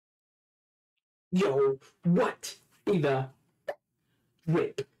Yo, what the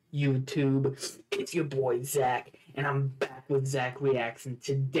rip, YouTube? It's your boy Zack, and I'm back with Zack Reacks, and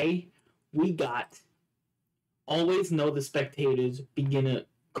today we got Always Know the Spectators beginner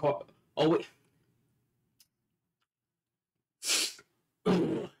card. Always,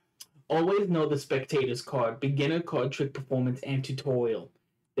 always Know the Spectators card, beginner card trick performance and tutorial.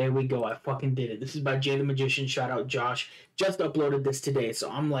 There we go, I fucking did it. This is by Jay the Magician, shout out Josh. Just uploaded this today,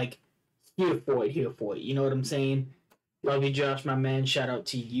 so I'm like, here for it, you know what I'm saying? Love you, Josh, my man. Shout out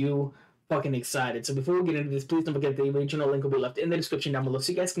to you. Fucking excited. So before we get into this, please don't forget the original link will be left in the description down below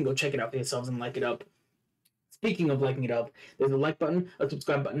so you guys can go check it out for yourselves and like it up. Speaking of liking it up, there's a like button, a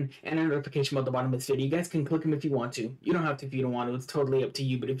subscribe button, and a notification button at the bottom of this video. You guys can click them if you want to. You don't have to if you don't want to. It's totally up to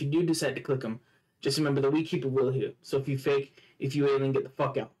you. But if you do decide to click them, just remember that we keep it real here. So if you fake, if you alien, get the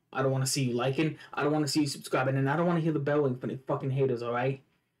fuck out. I don't want to see you liking. I don't want to see you subscribing. And I don't want to hear the bell ring from the fucking haters, alright?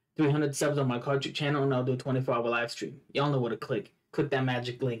 300 subs on my card trick channel, and I'll do a 24-hour live stream. Y'all know where to click. Click that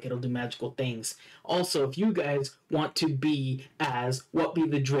magic link. It'll do magical things. Also, if you guys want to be as what be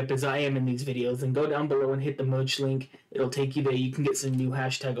the drip as I am in these videos, then go down below and hit the merch link. It'll take you there. You can get some new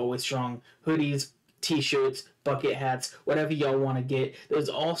hashtag always strong hoodies, t-shirts, bucket hats, whatever y'all want to get. There's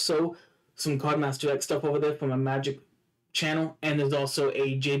also some Cardmaster X stuff over there from my magic channel, and there's also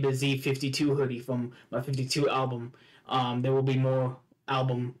a JBZ 52 hoodie from my 52 album. There will be more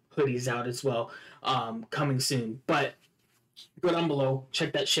album hoodies out as well, coming soon. But go down below,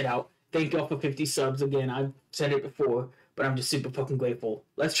 check that shit out. Thank y'all for 50 subs. Again, I've said it before, but I'm just super fucking grateful.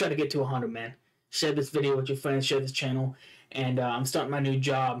 Let's try to get to 100, man. Share this video with your friends, share this channel, and I'm starting my new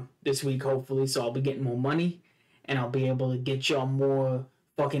job this week, hopefully, so I'll be getting more money, and I'll be able to get y'all more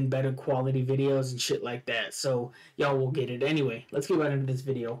fucking better quality videos and shit like that, so y'all will get it. Anyway, let's get right into this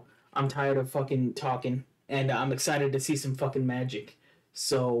video. I'm tired of fucking talking, and I'm excited to see some fucking magic.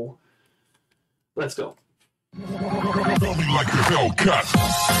 So, let's go. Like a Hellcat.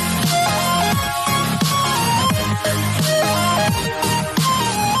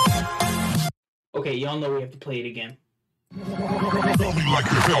 Okay, y'all know we have to play it again. Like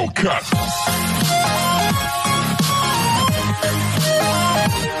a Hellcat.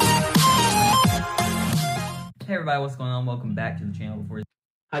 Hey everybody, what's going on? Welcome back to the channel. Before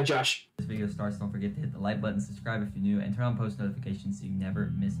Hi Josh. this video starts, don't forget to hit the like button, subscribe if you're new, and turn on post notifications so you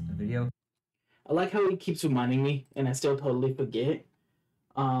never miss a video. I like how he keeps reminding me, and I still totally forget.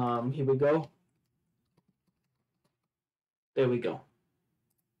 Here we go. There we go.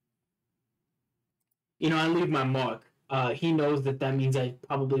 You know, I leave my mark. He knows that means I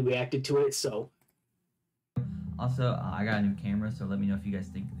probably reacted to it, so. Also, I got a new camera, so let me know if you guys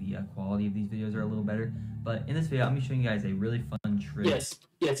think the quality of these videos are a little better. But in this video, I'm going to be showing you guys a really fun trick. Yes,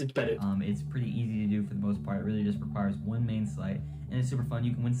 it's better. It's pretty easy to do for the most part. It really just requires one main slide, and it's super fun.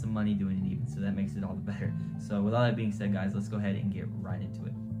 You can win some money doing it even, so that makes it all the better. So with all that being said, guys, let's go ahead and get right into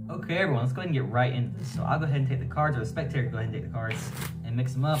it. Okay, everyone, let's go ahead and get right into this. So I'll go ahead and take the cards, or the Spectator go ahead and take the cards, and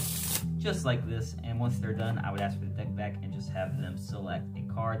mix them up just like this. And once they're done, I would ask for the deck back and just have them select a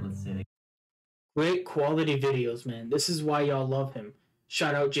card. Let's say Great quality videos, man. This is why y'all love him.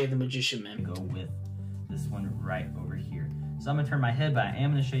 Shout out Jay the Magician, man. go with this one right over here. So I'm going to turn my head, but I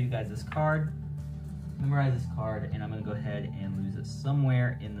am going to show you guys this card. Memorize this card, and I'm going to go ahead and lose it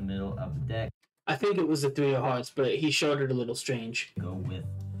somewhere in the middle of the deck. I think it was the 3 of hearts, but he showed it a little strange. Go with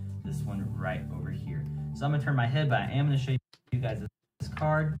this one right over here. So I'm going to turn my head, but I am going to show you guys this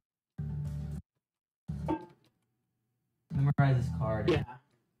card. Memorize this card.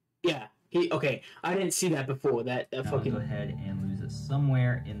 Yeah. Okay, I didn't see that before. That fucking. Go ahead and lose it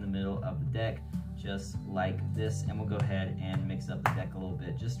somewhere in the middle of the deck, just like this, and we'll go ahead and mix up the deck a little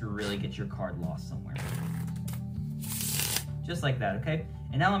bit just to really get your card lost somewhere. Just like that, okay?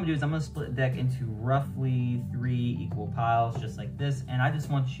 And now what I'm gonna do is I'm gonna split the deck into roughly 3 equal piles, just like this, and I just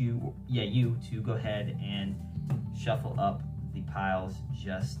want you to go ahead and shuffle up the piles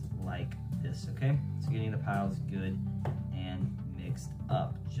just like this, okay? So getting the piles good and mixed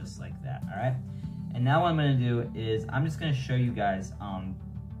up just like that. All right, and now what I'm going to do is I'm just going to show you guys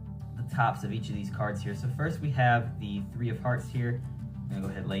the tops of each of these cards here. So first we have the 3 of hearts here. I'm going to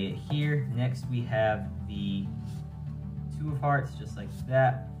go ahead and lay it here. Next we have the 2 of hearts just like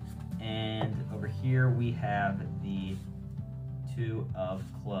that, and over here we have the 2 of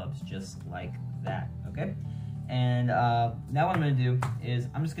clubs just like that. Okay, and now what I'm going to do is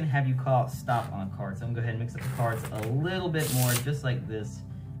I'm just going to have you call stop on a card. So I'm going to go ahead and mix up the cards a little bit more, just like this.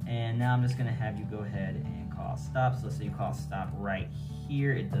 And now I'm just going to have you go ahead and call stop. So let's say you call stop right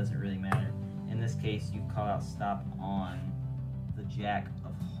here. It doesn't really matter. In this case, you call out stop on the Jack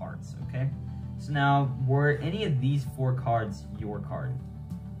of Hearts, okay? So now, were any of these 4 cards your card?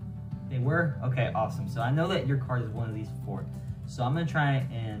 They were? Okay, awesome. So I know that your card is one of these four. So I'm gonna try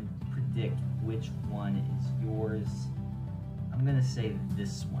and predict which one is yours. I'm gonna say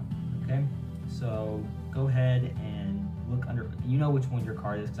this one, okay? So go ahead and look under, you know which one your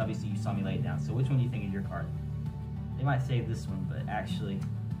card is, because obviously you saw me lay it down. So which one do you think is your card? They might say this one, but actually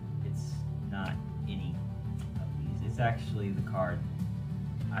it's not any of these. It's actually the card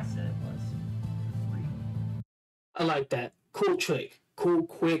I said it was. 3. I like that. Cool trick. Cool,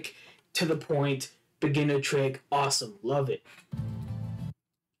 quick, to the point, beginner trick. Awesome. Love it.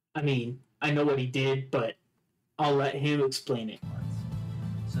 I mean, I know what he did, but I'll let him explain it.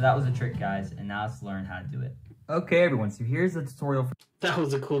 So that was a trick, guys, and now let's learn how to do it. Okay, everyone, so here's the tutorial for... That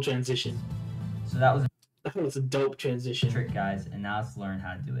was a cool transition. So that was a dope transition. Trick, guys, and now let's learn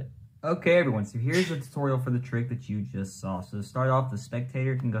how to do it. Okay, everyone, so here's the tutorial for the trick that you just saw. So to start off, the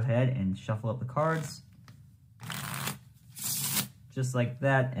spectator can go ahead and shuffle up the cards. Just like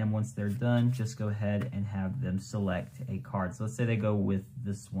that, and once they're done, just go ahead and have them select a card. So let's say they go with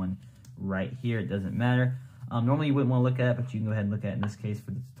this one right here. It doesn't matter. Normally you wouldn't want to look at it, but you can go ahead and look at it in this case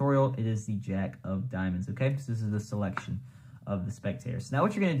for the tutorial. It is the Jack of Diamonds, okay? So this is the selection of the spectator. So now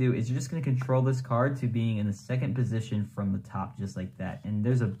what you're going to do is you're just going to control this card to being in the second position from the top, just like that. And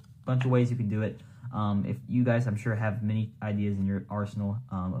there's a bunch of ways you can do it. If you guys, I'm sure, have many ideas in your arsenal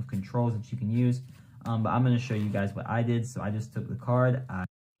of controls that you can use. But I'm going to show you guys what I did. So I just took the card.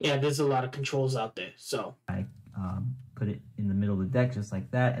 Yeah, there's a lot of controls out there. So I put it in the middle of the deck just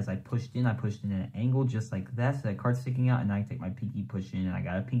like that. As I pushed in at an angle just like that. So that card's sticking out, and I take my pinky, push in, and I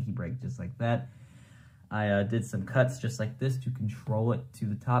got a pinky break just like that. I did some cuts just like this to control it to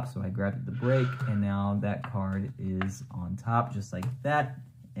the top. So I grabbed the break, and now that card is on top just like that.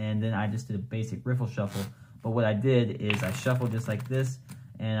 And then I just did a basic riffle shuffle. But what I did is I shuffled just like this,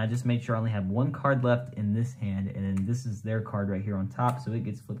 and I just made sure I only have one card left in this hand, and then this is their card right here on top, so it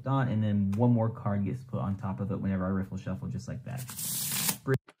gets flipped on, and then one more card gets put on top of it whenever I riffle shuffle, just like that.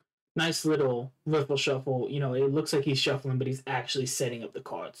 Nice little riffle shuffle. You know, it looks like he's shuffling, but he's actually setting up the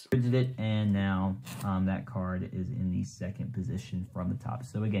cards. Did it, and now that card is in the second position from the top.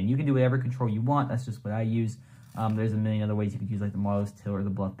 So again, you can do whatever control you want. That's just what I use. There's a million other ways you could use, like the Marlowe's Till or the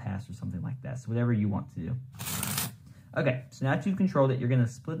Bluff Pass or something like that. So whatever you want to do. Okay, so now that you've controlled it, you're going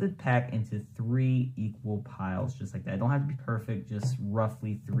to split the pack into 3 equal piles, just like that. It don't have to be perfect, just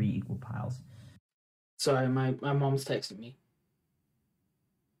roughly 3 equal piles. Sorry, my mom's texting me.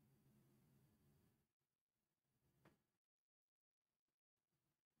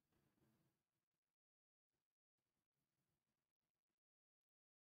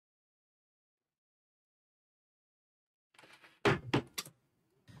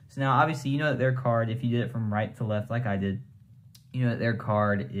 So now, obviously, you know that their card, if you did it from right to left like I did, you know that their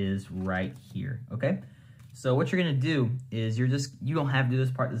card is right here, okay? So what you're going to do is you don't have to do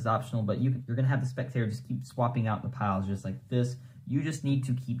this part, this is optional, but you're going to have the spectator just keep swapping out the piles just like this. You just need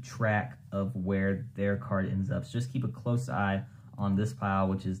to keep track of where their card ends up. So just keep a close eye on this pile,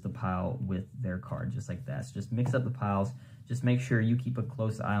 which is the pile with their card, just like that. So just mix up the piles. Just make sure you keep a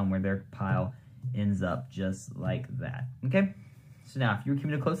close eye on where their pile ends up, just like that, okay? So now, if you're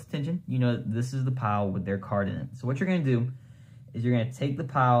keeping a close attention, you know this is the pile with their card in it. So what you're going to do is you're going to take the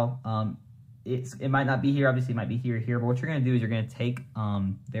pile. It might not be here. Obviously, it might be here, but what you're going to do is you're going to take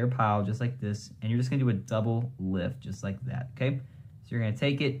their pile just like this, and you're just going to do a double lift just like that, okay? So you're going to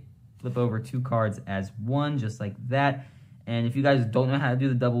take it, flip over 2 cards as one, just like that. And if you guys don't know how to do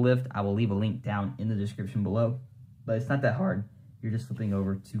the double lift, I will leave a link down in the description below. But it's not that hard. You're just flipping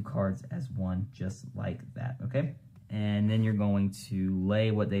over 2 cards as one, just like that, okay? And then you're going to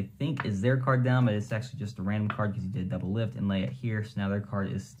lay what they think is their card down, but it's actually just a random card because you did a double lift, and lay it here. So now their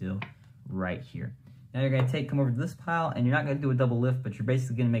card is still right here. Now you're going to come over to this pile, and you're not going to do a double lift, but you're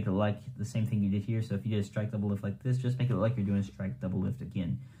basically going to make it like the same thing you did here. So if you did a strike double lift like this, just make it look like you're doing a strike double lift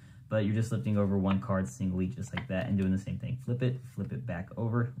again. But you're just lifting over 1 card singly, just like that, and doing the same thing. Flip it back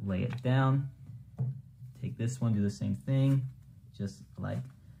over, lay it down. Take this one, do the same thing, just like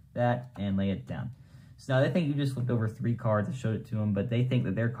that, and lay it down. So now they think you just flipped over 3 cards. I showed it to them, but they think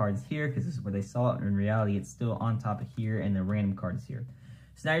that their card is here because this is where they saw it. And in reality, it's still on top of here, and the random card is here.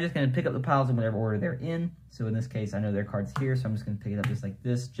 So now you're just going to pick up the piles in whatever order they're in. So in this case, I know their card's here, so I'm just going to pick it up just like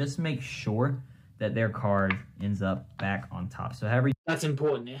this. Just make sure that their card ends up back on top. So however That's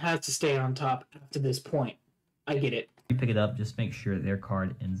important. It has to stay on top after this point. I get it. you pick it up, just make sure that their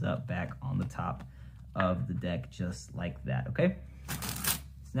card ends up back on the top of the deck, just like that, okay? So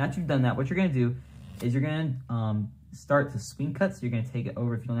now that you've done that, what you're going to do is you're going to start to swing cut. So you're going to take it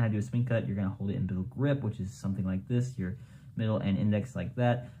over. If you don't know how to do a swing cut, you're going to hold it in middle grip, which is something like this. Your middle and index like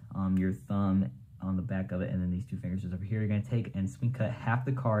that. Your thumb on the back of it, and then these two fingers just over here. You're going to take and swing cut half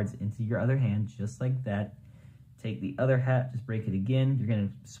the cards into your other hand, just like that. Take the other half, just break it again. You're going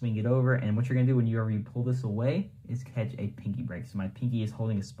to swing it over, and what you're going to do whenever you pull this away is catch a pinky break. So my pinky is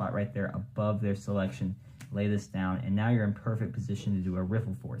holding a spot right there above their selection. Lay this down, and now you're in perfect position to do a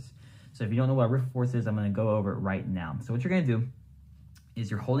riffle force. So if you don't know what a riffle force is, I'm going to go over it right now. So what you're going to do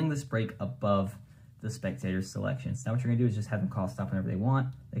is you're holding this break above the spectator's selection. So now what you're going to do is just have them call stop whenever they want.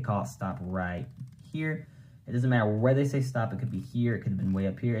 They call stop right here. It doesn't matter where they say stop. It could be here. It could have been way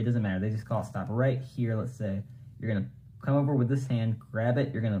up here. It doesn't matter. They just call stop right here. Let's say you're going to come over with this hand, grab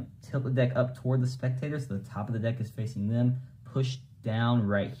it. You're going to tilt the deck up toward the spectator so the top of the deck is facing them. Push down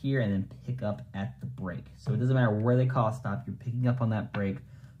right here and then pick up at the break. So it doesn't matter where they call stop. You're picking up on that break,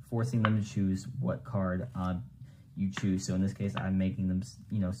 forcing them to choose what card you choose. So in this case, I'm making them,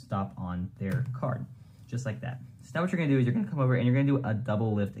 stop on their card, just like that. So now what you're going to do is you're going to come over and you're going to do a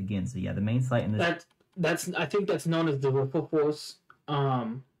double lift again. So yeah, the main sleight in this... I think that's known as the riffle force.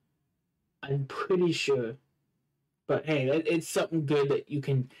 I'm pretty sure. But hey, it's something good that you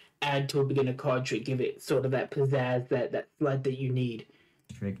can add to a beginner card trick. Give it sort of that pizzazz, that sled that you need.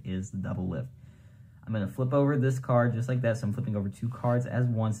 Trick is the double lift. I'm going to flip over this card just like that. So I'm flipping over two cards as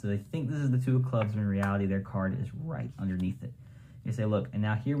one. So they think this is the two of clubs, when in reality their card is right underneath it. You say, look, and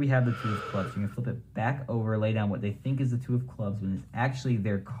now here we have the two of clubs. You're going to flip it back over, lay down what they think is the two of clubs when it's actually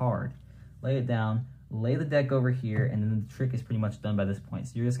their card. Lay it down, lay the deck over here, and then the trick is pretty much done by this point.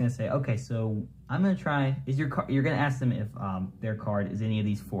 So you're just going to say, okay, so I'm going to try, you're going to ask them if their card is any of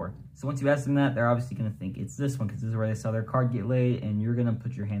these four. So once you ask them that, they're obviously going to think it's this one because this is where they saw their card get laid, and you're going to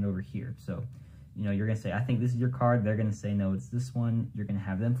put your hand over here. So, you're going to say, I think this is your card. They're going to say, no, it's this one. You're going to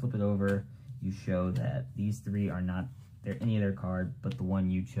have them flip it over. You show that these three are not any of their card, but the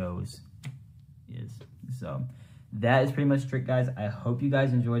one you chose is. So that is pretty much the trick, guys. I hope you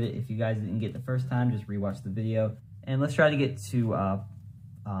guys enjoyed it. If you guys didn't get the first time, just rewatch the video. And let's try to get to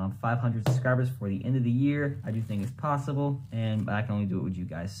 500 subscribers for the end of the year. I do think it's possible, and I can only do it with you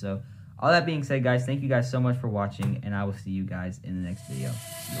guys. So all that being said, guys, thank you guys so much for watching, and I will see you guys in the next video.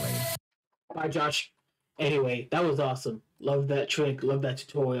 See you later. Bye, Josh. Anyway, that was awesome. Love that trick. Love that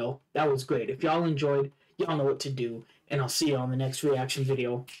tutorial. That was great. If y'all enjoyed, y'all know what to do. And I'll see you on the next reaction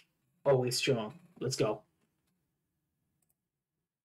video. Always strong. Let's go.